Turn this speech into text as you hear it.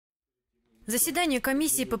Заседание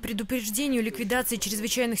комиссии по предупреждению и ликвидации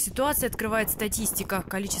чрезвычайных ситуаций открывает статистика.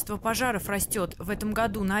 Количество пожаров растет. В этом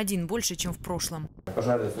году на 1 больше, чем в прошлом.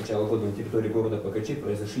 Пожары с начала года на территории города Покачевцев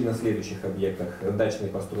произошли на следующих объектах. Дачные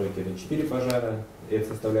постройки – это 4 пожара, это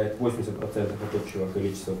составляет 80% от общего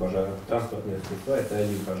количества пожаров. Транспортные средства – это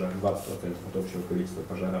 1 пожар, 20% от общего количества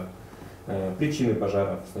пожаров. Причины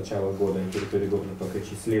пожаров с начала года на территории города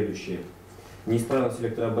Покачевцев следующие. Неисправность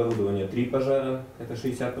электрооборудования – 3 пожара, это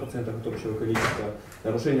 60% от общего количества.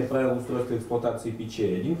 Нарушение правил устройства эксплуатации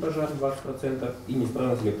печей – 1 пожар, 20%. И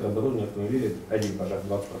неисправность электрооборудования автомобиля – 1 пожар,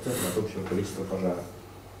 20% от общего количества пожаров.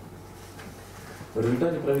 В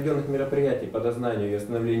результате проведенных мероприятий по дознанию и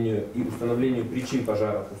установлению причин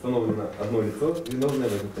пожаров установлено одно лицо, виновное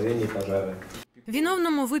в возникновении пожара.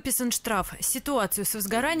 Виновному выписан штраф. Ситуацию с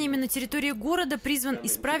возгораниями на территории города призван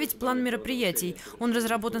исправить план мероприятий. Он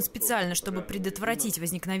разработан специально, чтобы предотвратить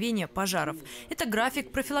возникновение пожаров. Это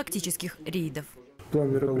график профилактических рейдов.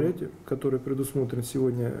 План мероприятий, который предусмотрен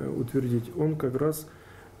сегодня утвердить, он как раз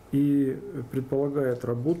и предполагает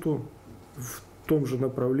работу в том же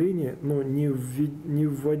направлении, но не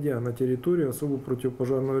вводя на территорию особо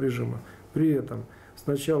противопожарного режима. При этом с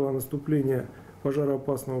начала наступления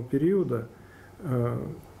пожароопасного периода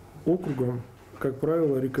округам, как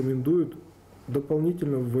правило, рекомендуют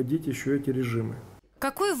дополнительно вводить еще эти режимы.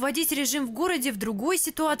 Какой вводить режим в городе в другой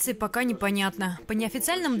ситуации, пока непонятно. По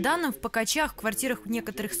неофициальным данным, в Покачах, в квартирах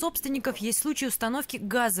некоторых собственников есть случаи установки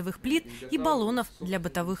газовых плит и баллонов для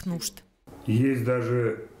бытовых нужд. Есть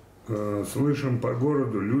даже, слышим по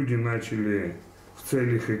городу, люди начали в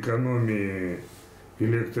целях экономии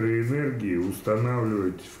электроэнергии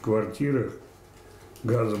устанавливать в квартирах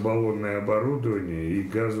газобаллонное оборудование и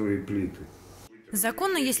газовые плиты.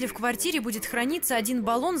 Законно, если в квартире будет храниться 1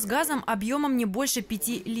 баллон с газом объемом не больше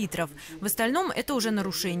 5 литров. В остальном это уже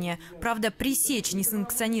нарушение. Правда, пресечь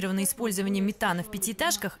несанкционированное использование метана в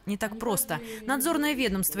пятиэтажках не так просто. Надзорное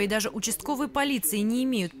ведомство и даже участковые полиции не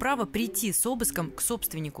имеют права прийти с обыском к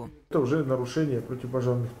собственнику. Это уже нарушение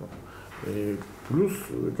противопожарных норм. И плюс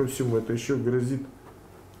ко всему это еще грозит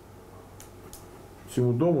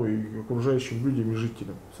всему дому и окружающим людям и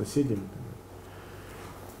жителям, соседям.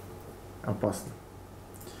 Опасно.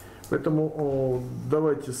 Поэтому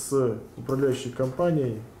давайте с управляющей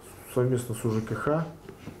компанией совместно с УЖКХ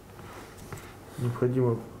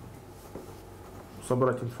необходимо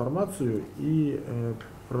собрать информацию и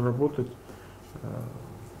проработать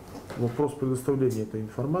вопрос предоставления этой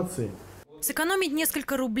информации. Сэкономить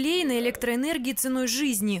несколько рублей на электроэнергии ценой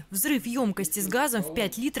жизни. Взрыв емкости с газом в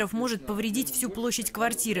 5 литров может повредить всю площадь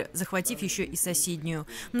квартиры, захватив еще и соседнюю.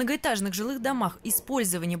 В многоэтажных жилых домах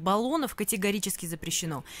использование баллонов категорически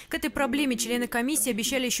запрещено. К этой проблеме члены комиссии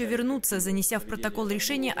обещали еще вернуться, занеся в протокол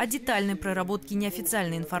решение о детальной проработке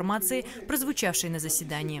неофициальной информации, прозвучавшей на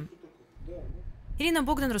заседании. Ирина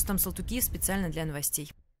Богдан, Рустам Салтукиев, специально для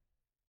новостей.